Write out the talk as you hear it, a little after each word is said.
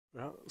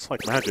Yeah, it's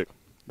like magic.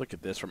 Look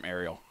at this from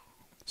Ariel.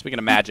 Speaking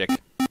of magic,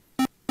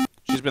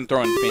 she's been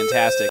throwing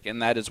fantastic,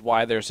 and that is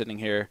why they're sitting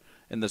here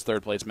in this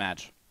third-place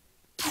match.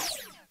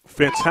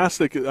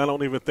 Fantastic, I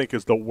don't even think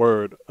is the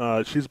word.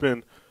 She's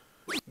been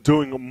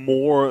doing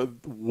more,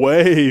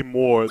 way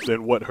more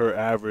than what her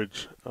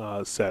average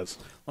says.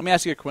 Let me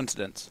ask you a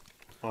coincidence.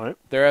 All right.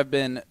 There have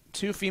been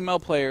 2 female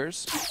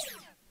players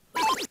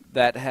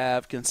that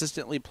have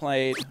consistently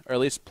played, or at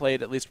least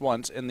played at least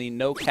once, in the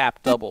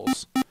no-cap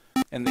doubles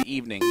in the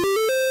evening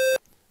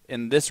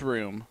in this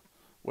room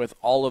with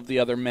all of the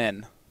other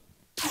men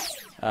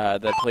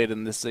that played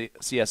in this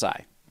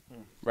CSI,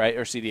 right,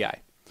 or CDI.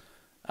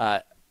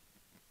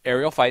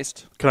 Ariel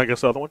Feist. Can I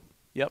guess the other one?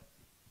 Yep.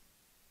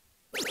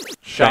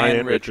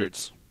 Cheyenne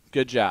Richards.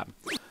 Good job.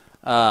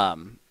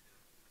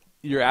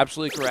 You're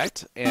absolutely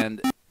correct,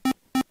 and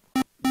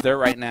they're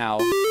right now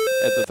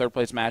at the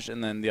third-place match,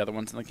 and then the other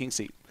one's in the king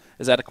seat.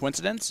 Is that a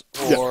coincidence,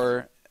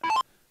 or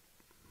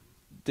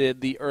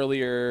did the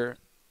earlier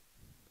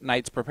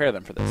nights prepare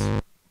them for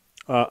this?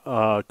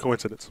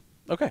 Coincidence.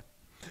 Okay.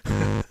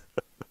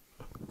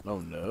 Oh,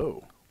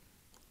 no.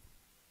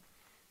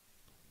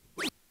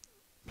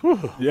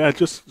 Yeah,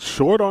 just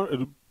short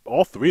on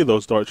all 3 of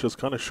those darts. Just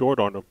kind of short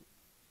on them.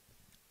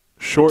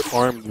 Short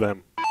armed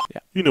them.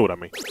 Yeah. You know what I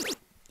mean.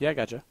 Yeah, I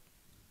gotcha.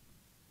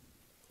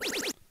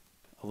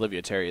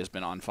 Olivia Terry has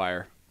been on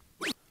fire.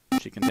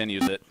 She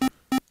continues it.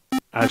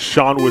 As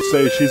Sean would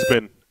say, she's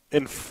been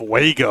in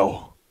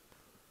fuego.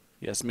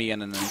 Yes, me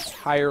in an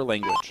entire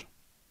language.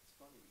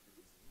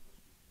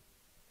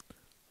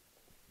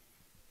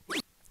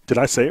 Did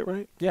I say it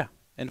right? Yeah,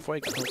 en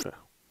fuego. Okay.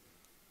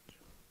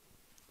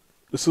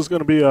 This is going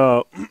to be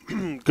a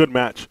good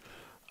match.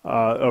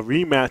 A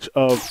rematch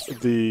of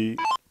the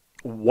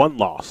one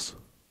loss.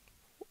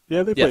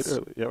 Yeah, they played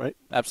early. Yeah, right?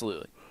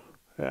 Absolutely.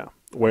 Yeah.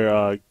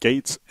 Where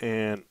Gates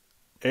and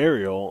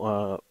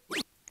Ariel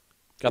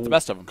Got the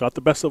best of them. Got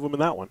the best of them in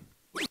that one.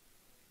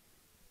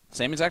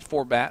 Same exact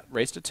format,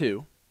 race to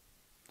 2.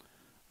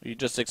 You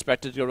just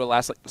expect it to go to the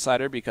last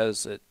decider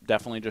because it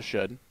definitely just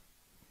should.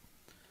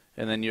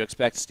 And then you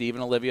expect Steve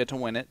and Olivia to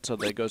win it, so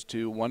that it goes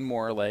to one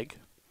more leg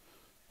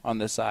on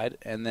this side.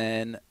 And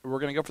then we're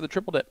going to go for the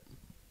triple dip.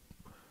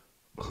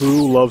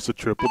 Who loves a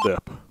triple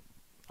dip?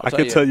 I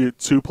can tell you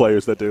 2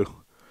 players that do.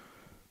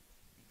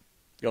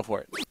 Go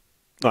for it.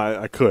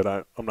 No, I could.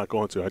 I'm not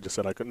going to. I just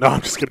said I could. No,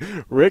 I'm just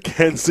kidding. Rick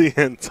Hensey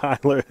and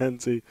Tyler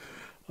Hensey,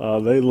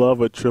 they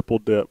love a triple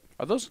dip.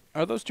 Are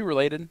those 2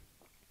 related?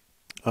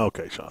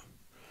 Okay, Sean.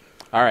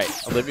 All right,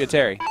 Olivia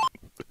Terry.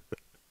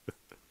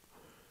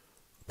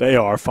 They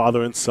are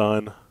father and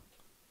son.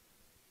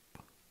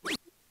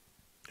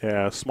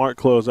 Yeah, smart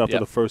close after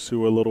the first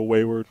 2 were a little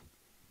wayward.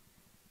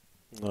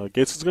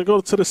 Gates is going to go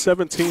to the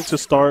 17 to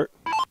start.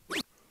 He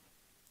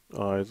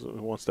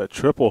wants that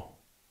triple.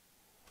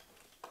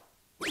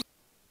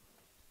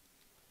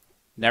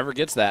 Never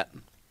gets that.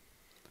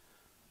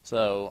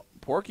 So,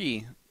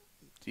 Porky,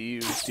 do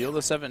you steal the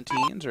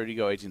 17s or do you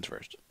go 18s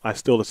first? I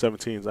steal the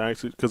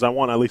 17s, because I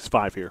want at least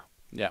 5 here.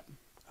 Yeah.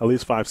 At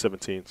least 5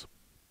 17s.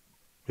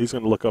 He's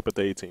going to look up at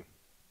the 18.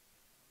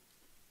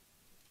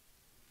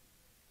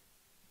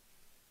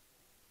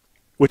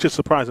 Which is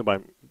surprising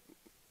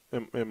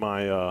in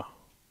my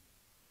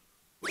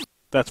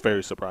that's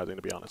very surprising,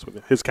 to be honest with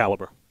you. His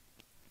caliber.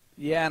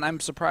 Yeah, and I'm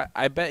surprised.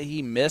 I bet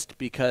he missed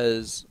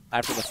because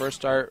after the first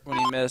start, when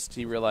he missed,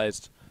 he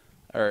realized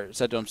or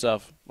said to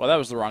himself, well, that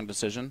was the wrong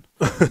decision.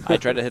 I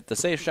tried to hit the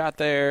safe shot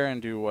there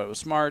and do what was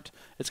smart.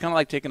 It's kind of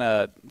like taking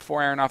a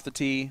 4-iron off the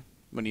tee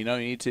when you know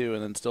you need to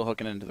and then still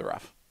hooking it into the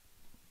rough.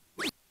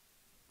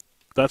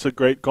 That's a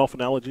great golf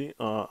analogy.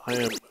 I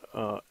am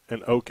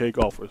an okay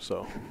golfer,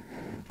 so.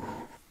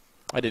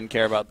 I didn't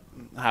care about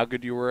how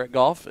good you were at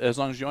golf as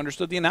long as you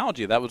understood the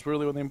analogy. That was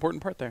really the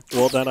important part there.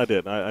 Well, then I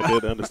did. I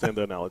did understand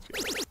the analogy.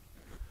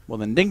 Well,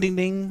 then ding, ding,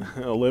 ding.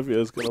 Olivia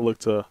is going to look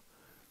to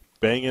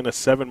bang in a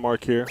 7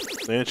 mark here,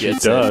 and she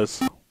Gets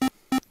does.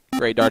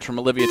 Great darts from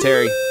Olivia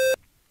Terry.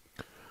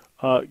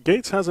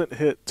 Gates hasn't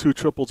hit 2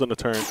 triples in a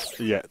turn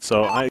yet,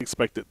 so I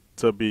expect it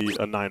to be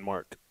a 9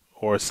 mark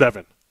or a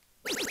 7.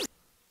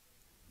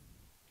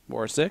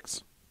 Or a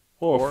 6.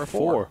 Or a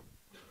 4.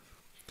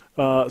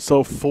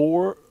 So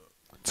 4,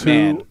 2.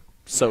 Man,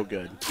 so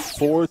good.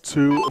 4,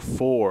 2,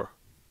 4.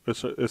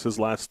 It's his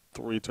last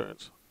 3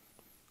 turns.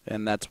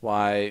 And that's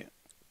why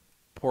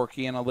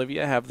Porky and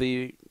Olivia have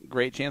the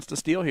great chance to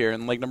steal here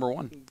in leg number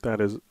 1. That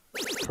is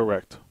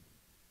correct.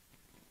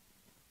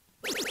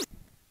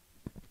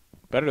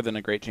 Better than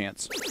a great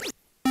chance.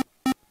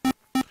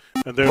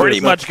 And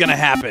pretty much going to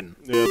happen.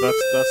 Yeah,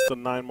 that's the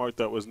 9 mark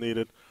that was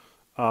needed.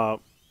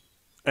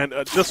 And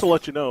just to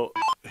let you know,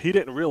 he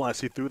didn't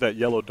realize he threw that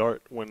yellow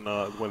dart when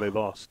they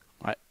lost.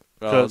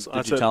 Did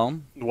you tell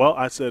him? Well,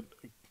 I said,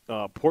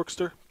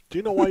 Porkster, do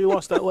you know why you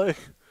lost that leg?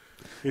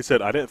 He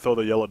said, I didn't throw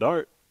the yellow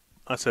dart.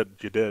 I said,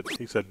 you did.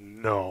 He said,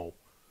 no.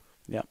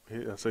 Yep.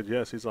 I said,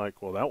 yes. He's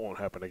like, well, that won't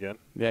happen again.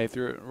 Yeah, he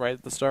threw it right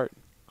at the start.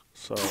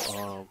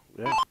 So,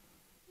 yeah.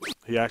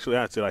 He actually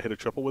asked, did I hit a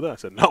triple with it? I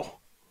said, no.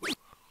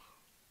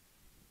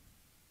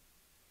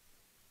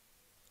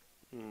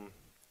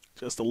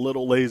 just a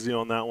little lazy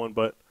on that one,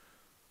 but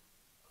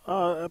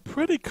a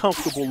pretty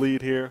comfortable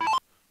lead here.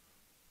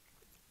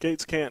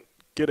 Gates can't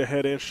get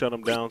ahead and shut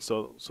him down,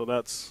 so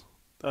that's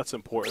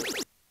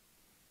important.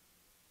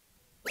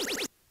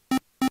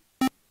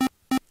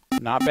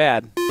 Not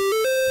bad.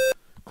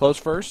 Close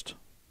first?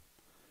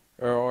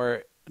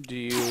 Or do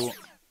you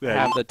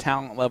have the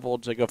talent level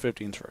to go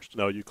 15s first?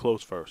 No, you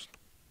close first.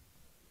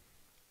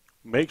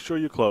 Make sure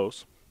you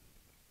close,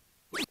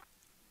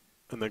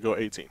 and then go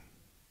 18.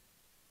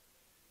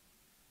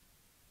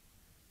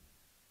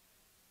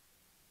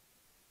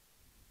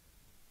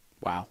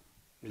 Wow.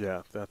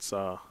 Yeah, that's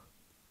so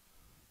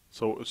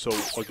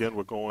again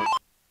we're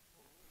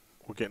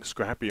getting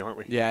scrappy, aren't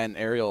we? Yeah, and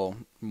Ariel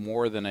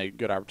more than a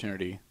good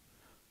opportunity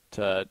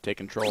to take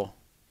control.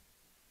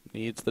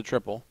 Needs the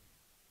triple.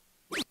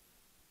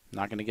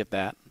 Not going to get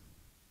that.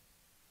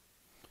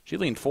 She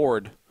leaned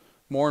forward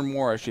more and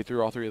more as she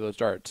threw all three of those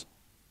darts.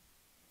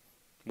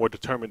 More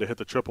determined to hit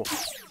the triple.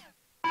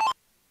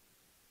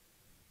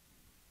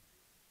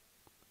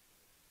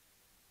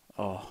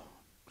 Oh.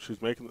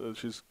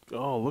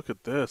 Oh, look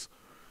at this.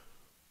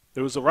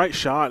 It was the right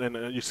shot,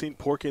 and you've seen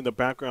Porky in the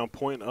background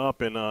pointing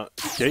up, and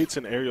Gates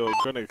and Ariel are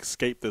going to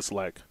escape this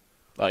leg.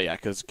 Oh, yeah,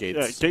 because Gates...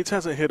 Yeah, Gates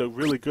hasn't hit a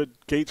really good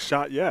Gates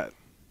shot yet.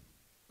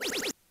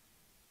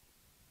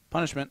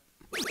 Punishment.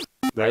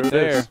 There right it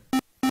there. is.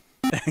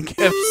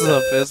 Gives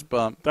a fist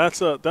bump.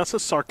 That's a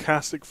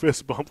sarcastic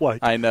fist bump.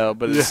 Like I know,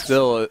 but it's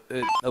still,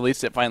 at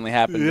least it finally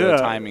happened. Yeah,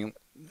 timed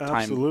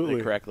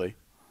absolutely. it correctly.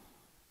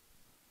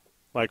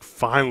 Like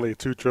finally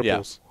 2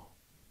 triples.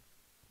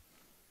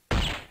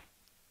 Yeah.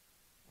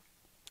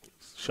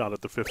 Shot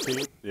at the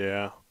 15.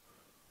 Yeah.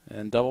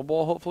 And double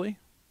ball, hopefully.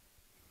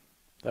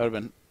 That would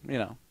have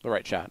been, the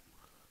right shot.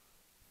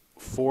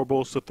 4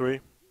 balls to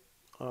 3.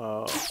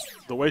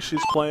 The way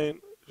she's playing,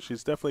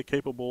 she's definitely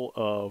capable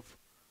of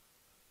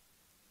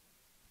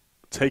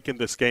taking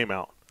this game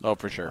out. Oh,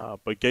 for sure.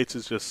 But Gates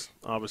is just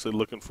obviously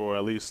looking for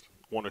at least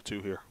 1 or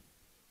 2 here.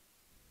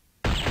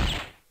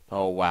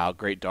 Oh, wow.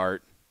 Great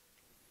dart.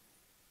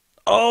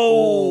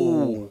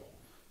 Oh!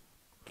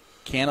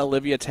 Can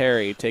Olivia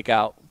Terry take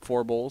out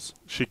 4 bulls?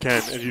 She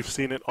can, and you've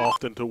seen it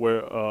often to where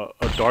a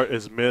dart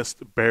is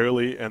missed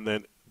barely, and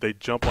then they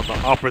jump on the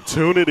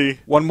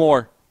opportunity. One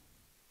more.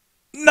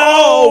 No!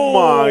 Oh,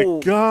 my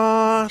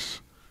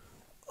gosh.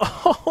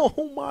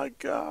 Oh, my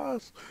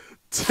gosh.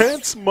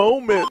 Tense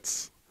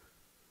moments.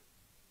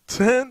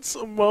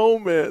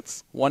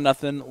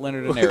 1-0,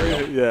 Leonard and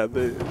Ariel. Yeah,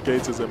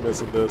 Gates isn't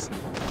missing this.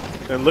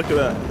 And look at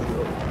that.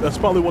 That's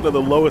probably one of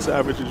the lowest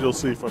averages you'll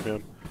see from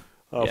him.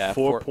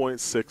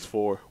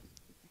 4.64.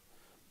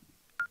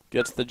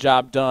 Gets the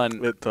job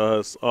done. It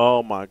does.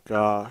 Oh, my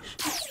gosh.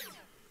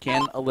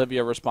 Can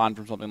Olivia respond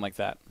from something like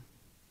that?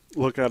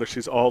 Look at her.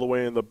 She's all the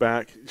way in the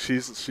back.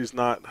 She's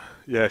not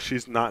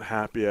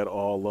happy at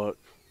all. Look.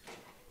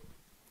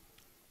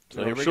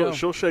 So here we go.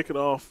 She'll shake it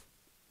off.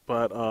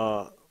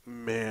 But,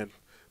 man,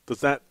 does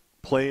that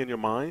play in your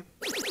mind?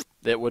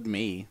 It would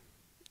me.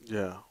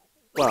 Yeah.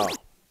 Wow.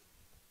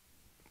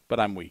 But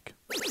I'm weak.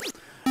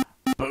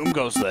 Boom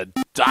goes the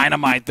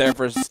dynamite there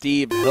for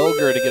Steve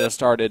Hilger to get us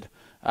started.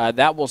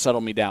 That will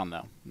settle me down,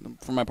 though.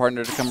 For my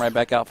partner to come right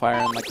back out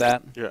firing like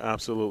that. You're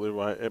absolutely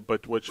right.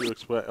 But what you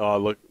expect,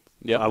 look,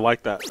 yep. I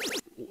like that.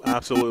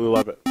 Absolutely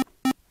love it.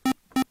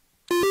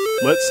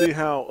 Let's see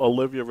how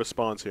Olivia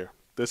responds here.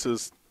 This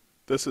is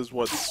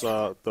what's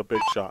the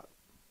big shot.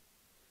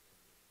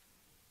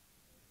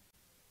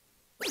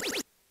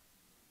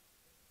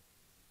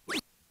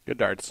 Good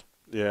darts.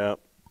 Yeah.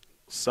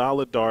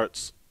 Solid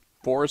darts.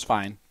 4 is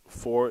fine.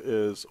 4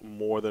 is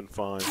more than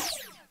fine.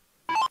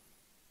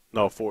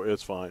 No, 4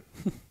 is fine.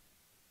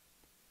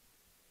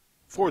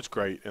 4 is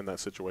great in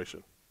that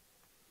situation.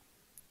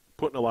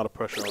 Putting a lot of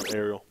pressure on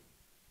Ariel.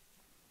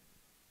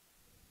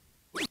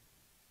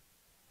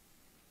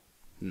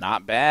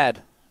 Not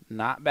bad.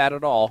 Not bad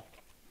at all.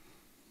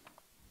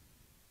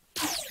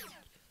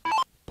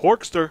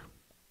 Porkster.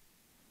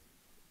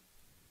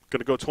 Going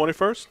to go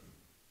 21st?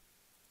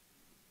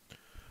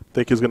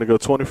 Think he's going to go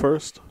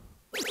 21st?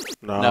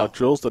 No.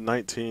 Drills the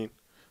 19,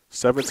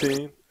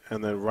 17,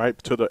 and then right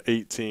to the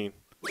 18.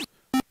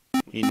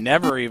 He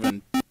never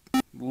even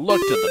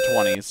looked at the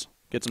 20s.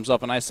 Gets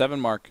himself a nice 7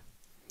 mark.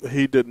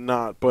 He did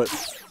not, but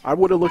I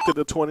would have looked at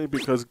the 20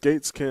 because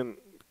Gates can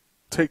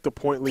take the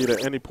point lead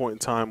at any point in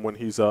time when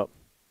he's up,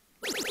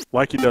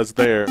 like he does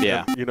there.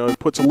 Yeah. And, it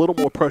puts a little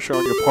more pressure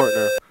on your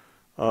partner,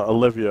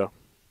 Olivia.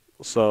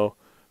 So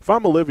if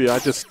I'm Olivia, I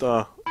just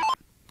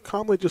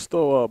calmly just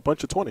throw a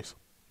bunch of 20s.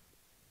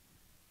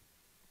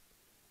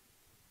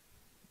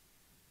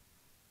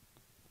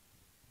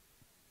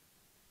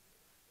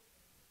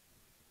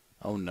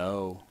 Oh,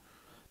 no.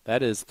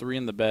 That is 3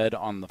 in the bed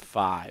on the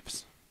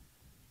 5s.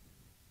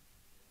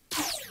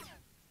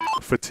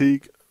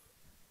 Fatigue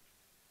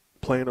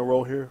playing a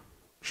role here,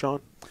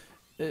 Sean?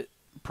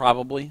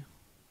 Probably.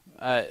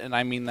 And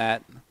I mean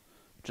that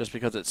just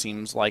because it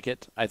seems like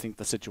it. I think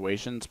the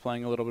situation's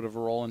playing a little bit of a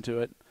role into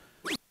it.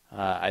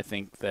 I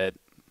think that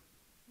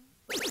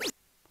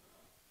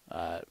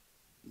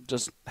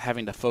just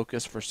having to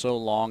focus for so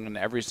long in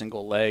every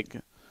single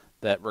leg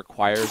that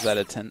requires that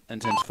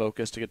intense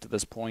focus to get to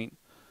this point.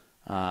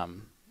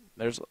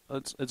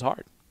 It's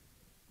hard.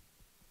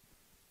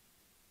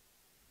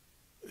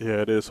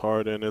 Yeah, it is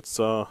hard, and it's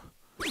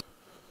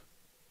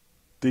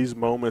these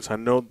moments. I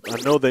know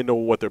they know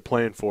what they're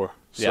playing for,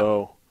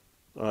 so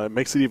it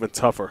makes it even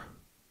tougher.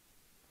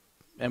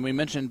 And we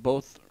mentioned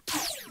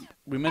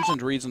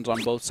reasons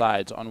on both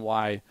sides on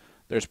why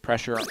there's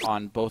pressure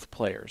on both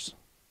players.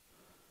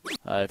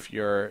 If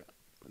you're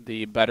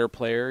the better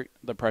player,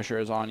 the pressure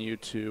is on you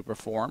to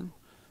perform,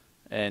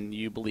 and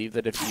you believe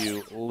that if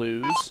you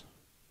lose,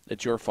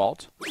 it's your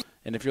fault.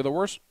 And if you're the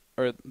worst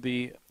or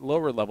the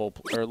lower level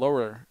or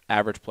lower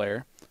average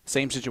player,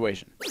 same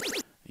situation.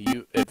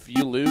 If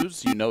you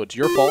lose, you know it's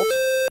your fault,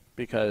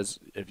 because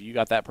if you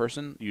got that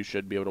person, you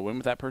should be able to win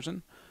with that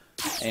person.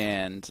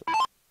 And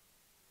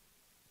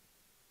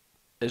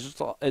it's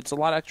a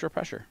lot of extra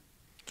pressure.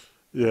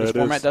 Yeah, this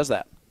format does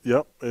that.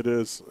 Yep, it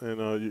is.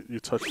 And you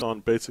touched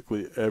on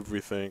basically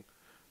everything.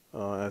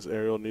 As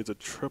Ariel needs a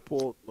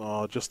triple,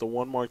 just a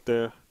 1 mark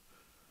there.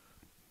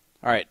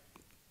 All right,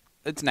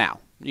 it's now.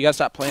 You got to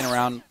stop playing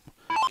around,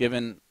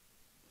 giving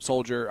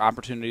Soldier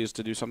opportunities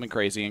to do something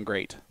crazy and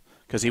great,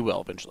 because he will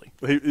eventually.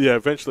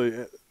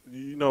 Eventually.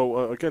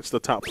 Against the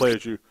top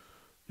players, you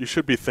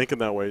should be thinking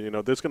that way.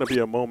 There's going to be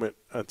a moment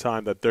in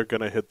time that they're going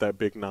to hit that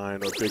big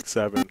 9 or big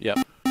 7. Yep.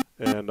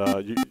 And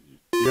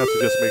you have to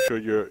just make sure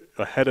you're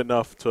ahead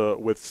enough to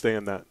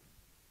withstand that.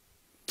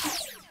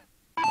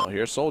 Well,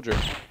 here's Soldier.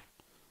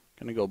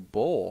 Going to go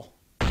bull.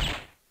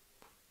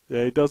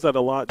 Yeah, he does that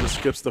a lot. Just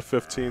skips the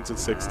 15s and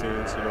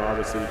 16s.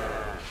 Obviously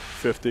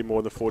 50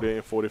 more than 48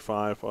 and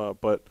 45.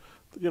 But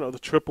the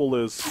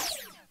triple's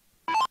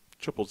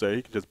there.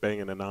 He can just bang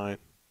in a 9.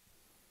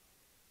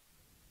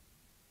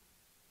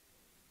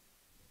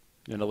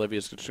 And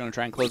Olivia's just going to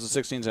try and close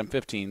the 16s and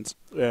 15s.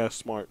 Yeah,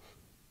 smart.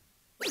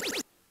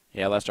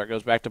 Yeah, last start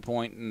goes back to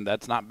point, and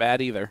that's not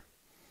bad either.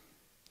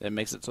 It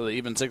makes it so that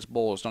even 6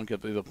 bowls don't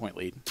give you the point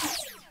lead.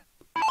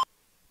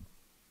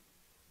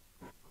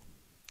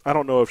 I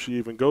don't know if she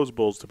even goes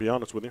bulls, to be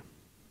honest with you.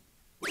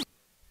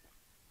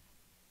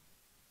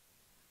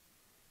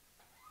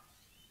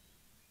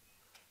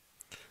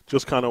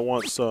 Just kind of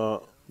wants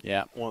her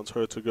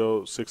to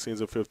go 16s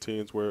and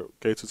 15s, where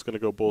Gates is going to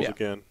go bulls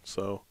again.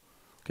 So,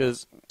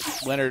 because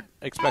Leonard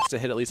expects to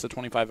hit at least a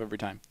 25 every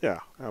time. Yeah,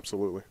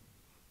 absolutely.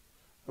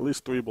 At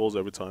least 3 bulls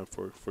every time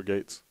for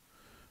Gates.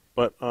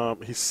 But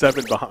he's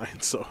 7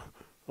 behind, so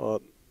now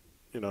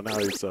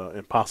he's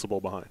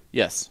impossible behind.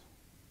 Yes.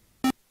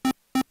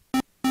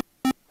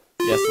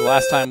 Yes, the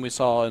last time we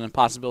saw an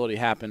impossibility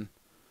happen,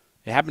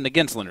 it happened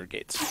against Leonard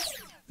Gates.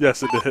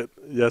 Yes, it did.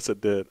 Yes,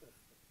 it did.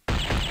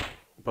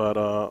 But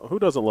who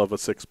doesn't love a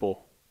 6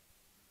 bull?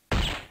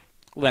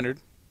 Leonard.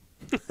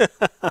 He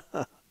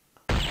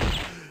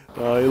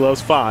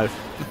loves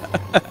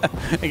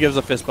 5. He gives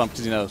a fist bump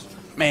because he knows,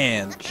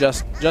 man,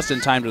 just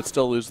in time to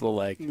still lose the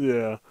leg.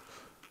 Yeah.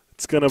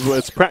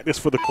 It's practice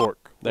for the court.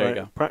 There right?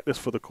 you go. Practice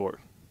for the court.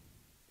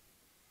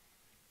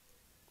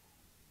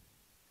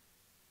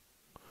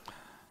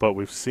 But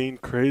we've seen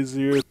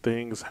crazier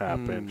things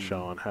happen,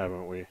 Sean,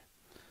 haven't we?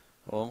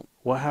 Well,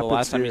 what happens the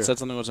last time here? you said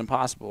something was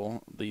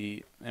impossible,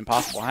 the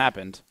impossible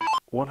happened.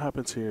 What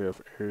happens here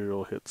if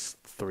Ariel hits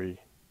 3?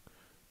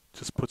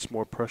 Just puts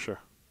more pressure.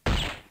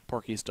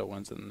 Porky still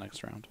wins in the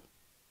next round.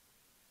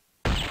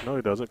 No,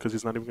 he doesn't, because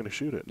he's not even going to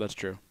shoot it. That's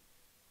true.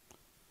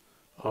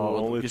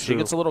 Only she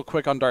gets a little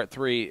quick on dart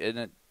 3, and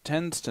it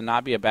tends to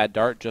not be a bad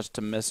dart, just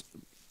to miss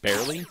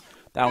barely.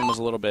 That one was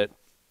a little bit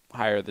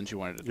higher than she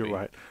wanted it to be. You're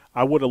right.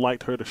 I would have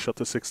liked her to shut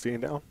the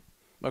 16 down.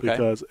 Okay.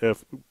 Because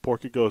if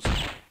Porky goes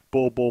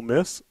bull, bull,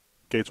 miss,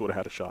 Gates would have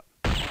had a shot.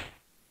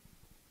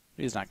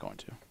 He's not going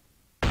to.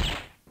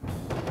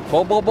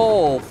 Bull, bull,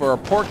 bull for a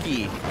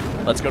Porky.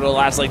 Let's go to the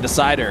last leg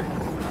decider.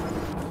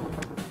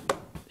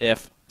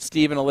 If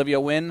Steve and Olivia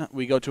win,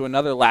 we go to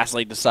another last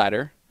leg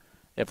decider.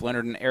 If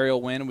Leonard and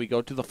Ariel win, we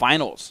go to the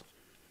finals,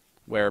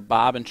 where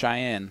Bob and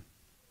Cheyenne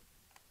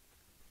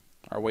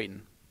are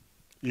waiting.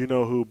 You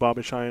know who Bob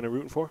and Cheyenne are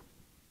rooting for?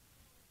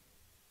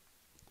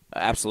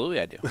 Absolutely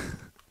I do.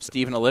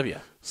 Steve and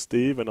Olivia.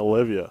 Steve and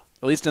Olivia.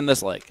 At least in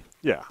this leg.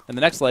 Yeah. In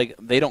the next leg,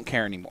 they don't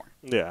care anymore.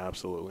 Yeah,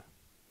 absolutely.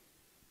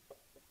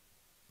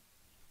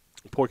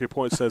 Porky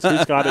Point says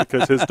he's got it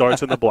because his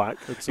dart's in the black.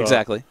 It's,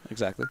 exactly.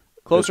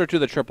 Closer to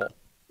the triple.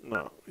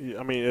 No,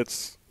 I mean,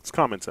 it's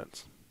common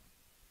sense.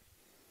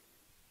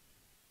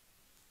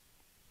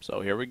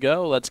 So here we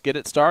go. Let's get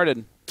it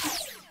started.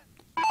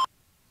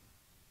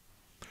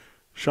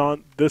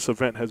 Sean, this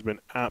event has been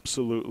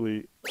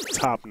absolutely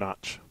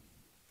top-notch.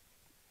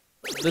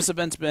 This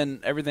event's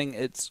been everything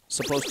it's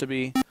supposed to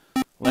be.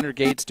 Leonard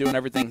Gates doing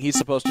everything he's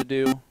supposed to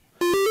do.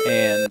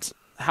 And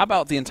how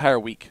about the entire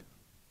week?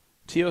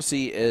 TOC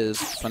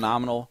is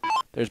phenomenal.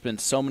 There's been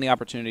so many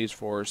opportunities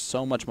for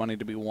so much money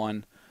to be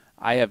won.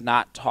 I have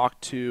not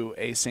talked to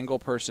a single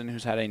person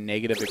who's had a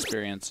negative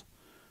experience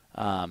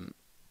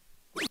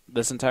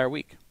this entire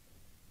week.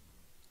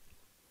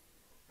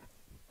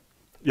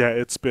 Yeah,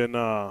 it's been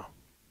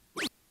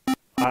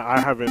I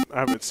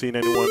haven't seen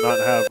anyone not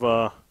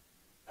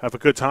have a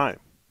good time.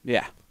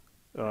 Yeah.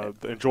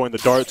 Enjoying the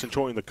darts,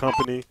 enjoying the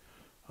company,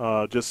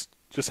 just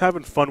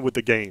having fun with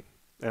the game.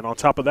 And on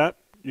top of that,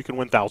 you can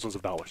win thousands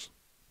of dollars.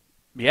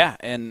 Yeah,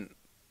 and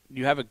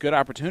you have a good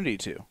opportunity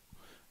to,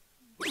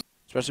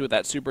 especially with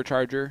that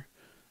supercharger.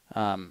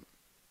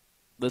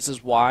 This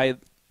is why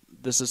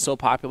this is so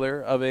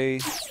popular of a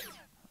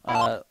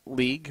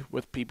league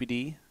with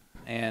PPD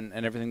and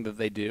everything that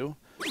they do.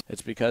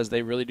 It's because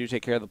they really do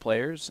take care of the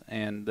players,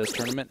 and this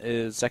tournament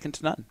is second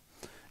to none.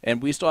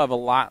 And we still have a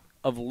lot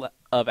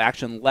of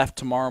action left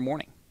tomorrow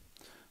morning.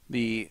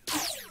 The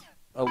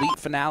elite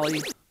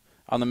finale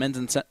on the men's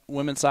and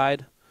women's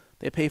side,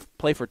 they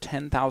play for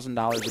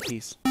 $10,000 a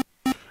piece.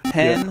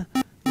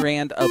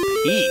 $10,000 a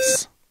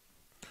piece.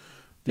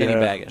 Danny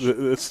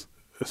Baggish.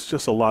 It's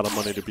just a lot of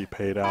money to be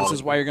paid out. This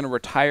is why you're going to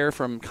retire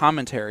from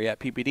commentary at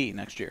PPD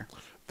next year.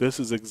 This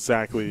is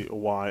exactly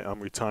why I'm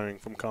retiring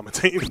from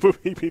commentating for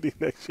PPD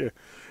next year.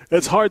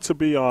 It's hard to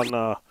be on,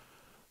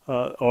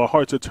 or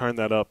hard to turn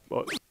that up,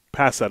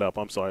 pass that up.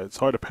 I'm sorry. It's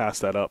hard to pass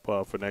that up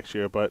for next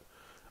year, but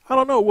I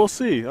don't know. We'll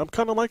see. I'm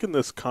kind of liking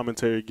this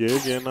commentary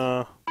gig,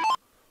 and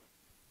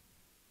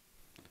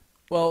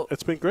well,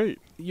 it's been great.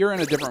 You're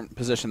in a different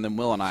position than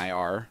Will and I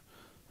are.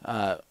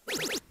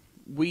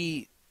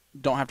 We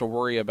don't have to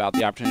worry about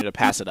the opportunity to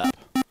pass it up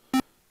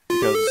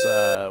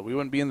because we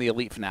wouldn't be in the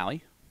elite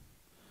finale.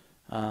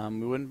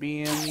 We wouldn't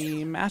be in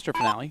the master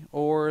finale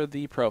or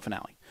the pro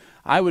finale.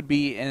 I would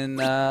be in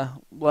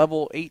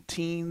level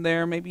 18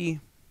 there, maybe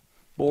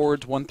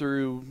boards 1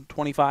 through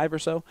 25 or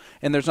so,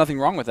 and there's nothing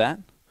wrong with that.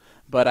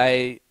 But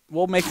I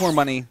will make more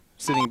money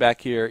sitting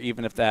back here,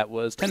 even if that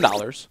was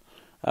 $10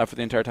 for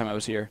the entire time I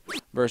was here,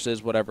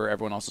 versus whatever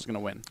everyone else is going to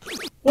win.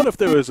 What if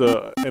there was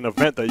an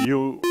event that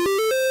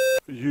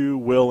you,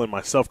 Will, and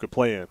myself could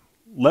play in?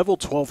 Level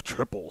 12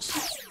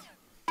 triples.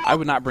 I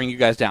would not bring you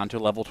guys down to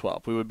level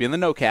 12. We would be in the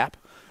no cap,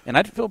 and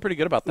I'd feel pretty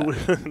good about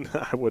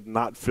that. I would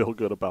not feel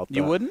good about that.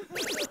 You wouldn't?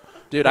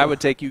 Dude, I would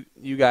take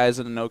you guys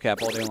in a no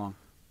cap all day long.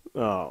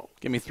 Oh.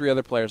 Give me 3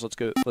 other players. Let's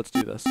go. Let's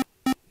do this.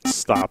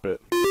 Stop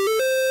it.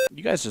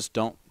 You guys just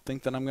don't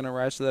think that I'm going to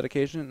rise to that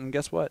occasion, and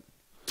guess what?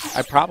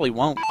 I probably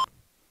won't,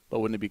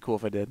 but wouldn't it be cool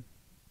if I did?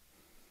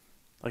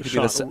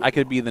 I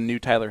could be the new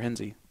Tyler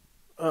Hensey.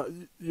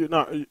 You're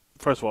not.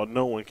 First of all,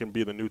 no one can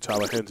be the new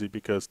Tyler Hensey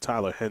because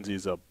Tyler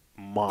Hensey's a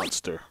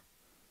monster.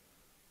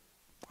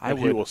 He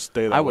will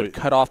stay that way. I would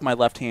cut off my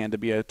left hand to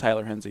be a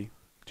Tyler Hensey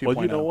 2.0.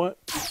 Well, you know what?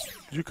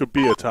 You could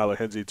be a Tyler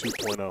Hensey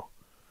 2.0,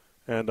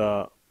 and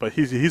but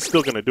he's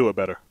still going to do it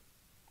better.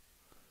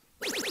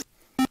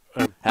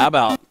 How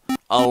about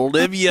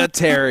Olivia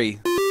Terry,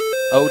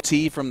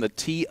 OT from the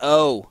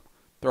TO,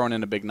 throwing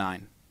in a big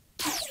 9.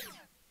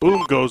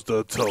 Boom goes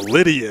the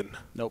Toledo.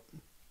 Nope.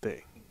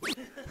 Dang.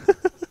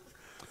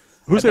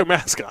 Who's their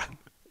mascot?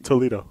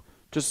 Toledo.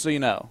 Just so you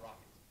know.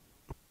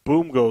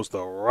 Boom goes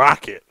the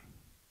Rocket.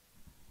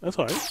 That's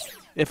all right.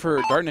 If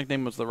her dart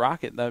nickname was the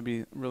Rocket, that would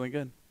be really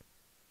good.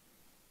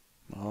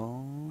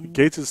 Oh.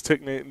 Gates'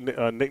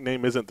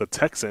 nickname isn't the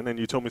Texan, and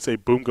you told me to say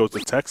Boom goes the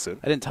Texan.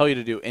 I didn't tell you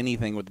to do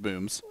anything with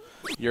booms.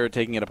 You're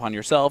taking it upon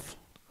yourself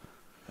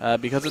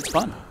because it's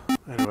fun.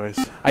 Anyways.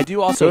 I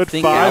do also good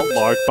think 5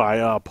 mark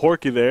by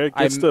Porky there.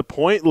 Gets the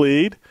point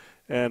lead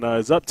and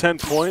is up 10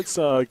 points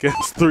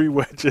against 3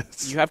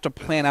 wedges. You have to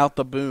plan out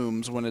the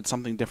booms when it's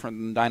something different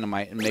than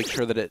dynamite and make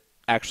sure that it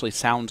actually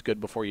sounds good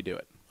before you do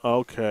it.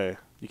 Okay.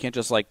 You can't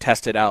just like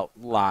test it out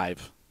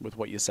live with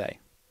what you say.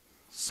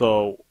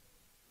 So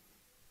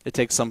it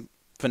takes some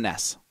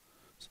finesse.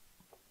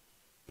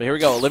 But here we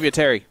go. Olivia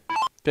Terry.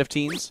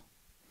 15s.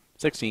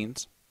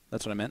 16s.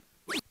 That's what I meant.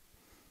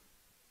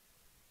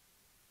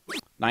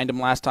 9'd them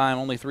last time,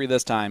 only 3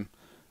 this time.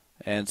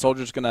 And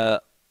Soldier's going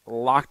to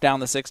lock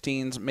down the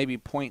 16s, maybe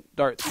point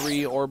dart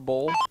 3 or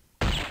bowl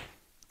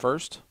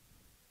first.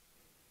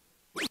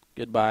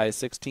 Goodbye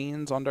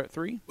 16s on dart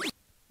 3.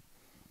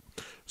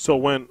 So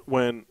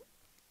when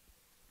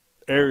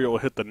Ariel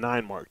hit the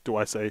 9 mark, do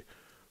I say,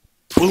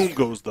 boom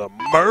goes the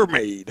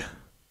mermaid?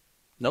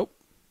 Nope.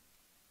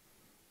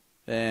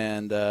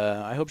 And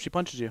I hope she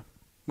punches you.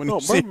 When no,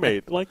 you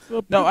mermaid. Like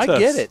the no, I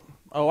princess. get it.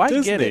 Oh, I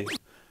Disney. get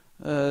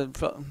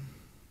it.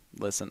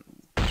 Listen,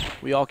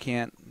 we all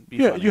can't be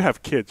funny. You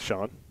have kids,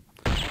 Sean.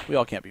 We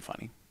all can't be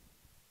funny.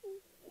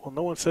 Well,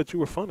 no one said you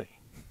were funny.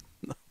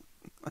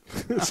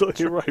 So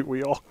you're right.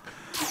 We all.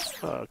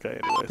 Okay.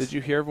 Anyways. Did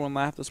you hear everyone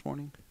laugh this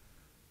morning?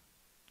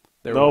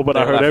 No, but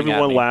I heard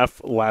everyone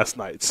laugh last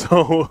night.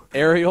 So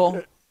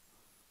Ariel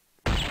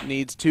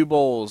needs 2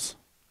 bowls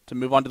to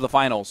move on to the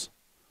finals.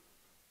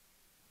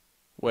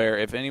 Where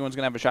if anyone's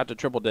going to have a shot to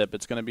triple dip,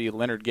 it's going to be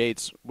Leonard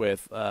Gates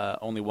with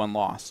only 1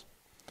 loss.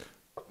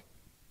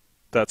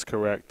 That's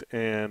correct.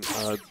 And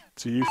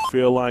do you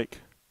feel like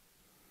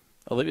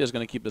Olivia's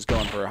going to keep this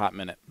going for a hot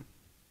minute?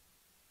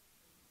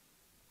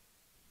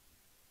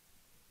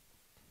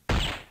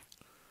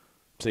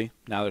 See,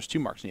 now there's 2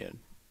 marks needed.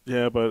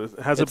 Yeah, but it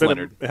hasn't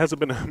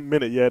been a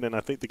minute yet, and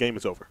I think the game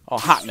is over. Oh,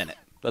 hot minute.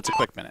 That's a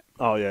quick minute.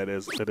 Oh yeah, it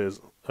is. It is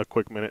a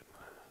quick minute.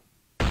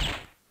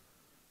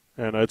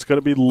 And it's going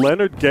to be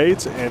Leonard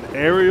Gates and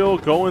Ariel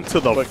going to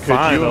the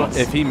finals.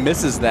 If he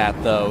misses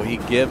that, though, he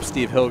gives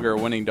Steve Hilger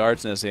winning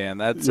darts in his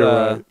hand. That's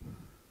right.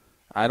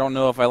 I don't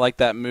know if I like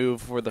that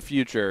move for the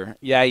future.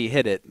 Yeah, he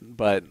hit it,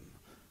 but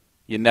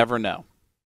you never know.